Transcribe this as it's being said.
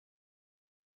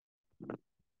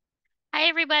Hi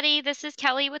everybody, this is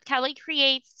Kelly with Kelly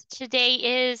Creates. Today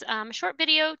is a short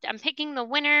video. I'm picking the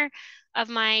winner of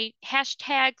my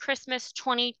hashtag Christmas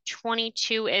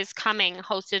 2022 is coming,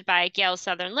 hosted by Gail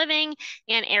Southern Living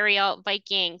and Ariel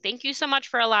Viking. Thank you so much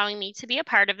for allowing me to be a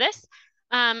part of this.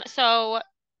 So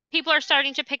people are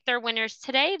starting to pick their winners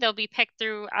today. They'll be picked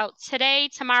throughout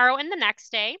today, tomorrow, and the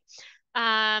next day.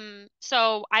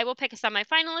 So I will pick a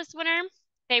semifinalist winner.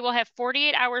 They will have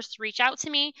 48 hours to reach out to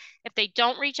me. If they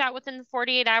don't reach out within the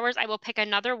 48 hours, I will pick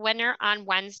another winner on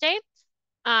Wednesday.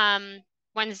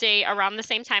 Wednesday around the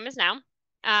same time as now.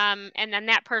 And then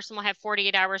that person will have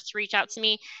 48 hours to reach out to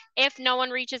me. If no one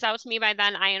reaches out to me by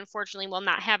then, I unfortunately will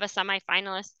not have a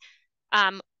semifinalist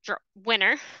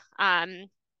winner.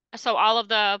 So all of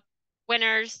the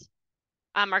winners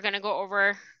are going to go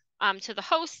over to the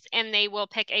host, and they will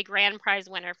pick a grand prize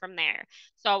winner from there.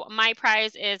 So my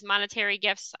prize is monetary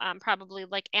gifts, probably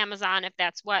like Amazon, if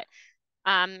that's what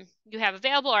you have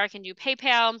available, or I can do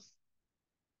PayPal.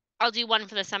 I'll do one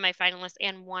for the semifinalist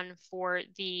and one for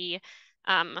the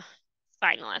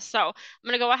finalist. So I'm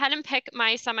going to go ahead and pick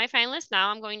my semifinalist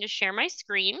now. I'm going to share my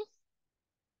screen.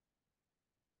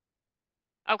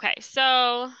 Okay,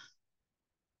 so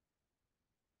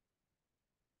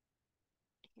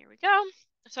here we go.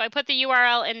 So I put the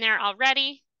URL in there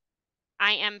already.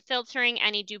 I am filtering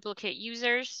any duplicate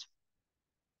users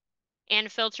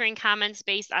and filtering comments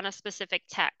based on a specific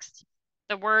text.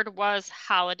 The word was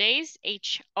holidays,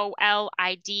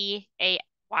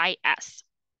 Holidays.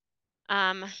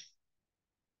 And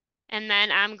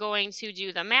then I'm going to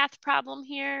do the math problem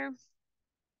here.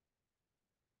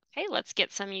 Okay, let's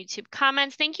get some YouTube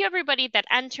comments. Thank you everybody that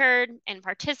entered and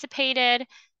participated.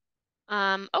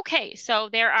 Okay, so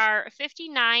there are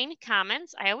 59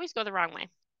 comments. I always go the wrong way.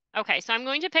 Okay, so I'm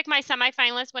going to pick my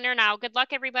semifinalist winner now. Good luck,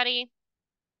 everybody.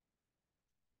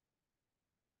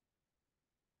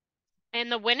 And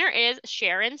the winner is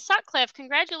Sharon Sutcliffe.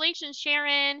 Congratulations,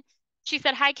 Sharon. She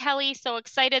said, "Hi, Kelly. So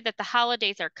excited that the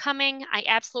holidays are coming. I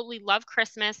absolutely love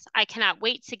Christmas. I cannot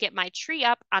wait to get my tree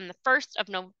up on the 1st of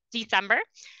December.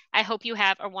 I hope you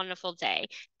have a wonderful day."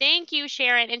 Thank you,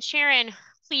 Sharon. And Sharon,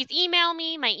 please email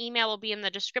me. My email will be in the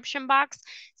description box.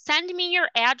 Send me your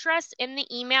address in the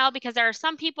email because there are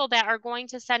some people that are going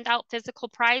to send out physical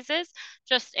prizes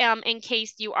just in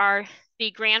case you are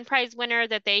the grand prize winner,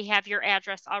 that they have your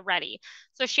address already.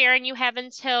 So Sharon, you have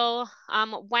until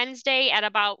Wednesday at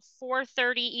about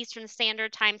 4:30 Eastern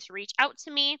Standard Time to reach out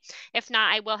to me. If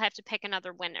not, I will have to pick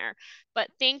another winner. But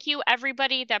thank you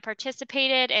everybody that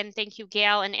participated, and thank you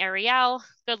Gail and Ariel.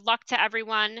 Good luck to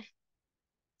everyone.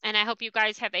 And I hope you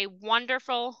guys have a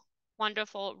wonderful,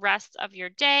 wonderful rest of your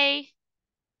day.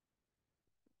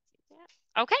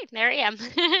 Okay, there I am.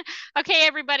 Okay,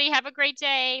 everybody, have a great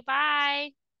day.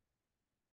 Bye.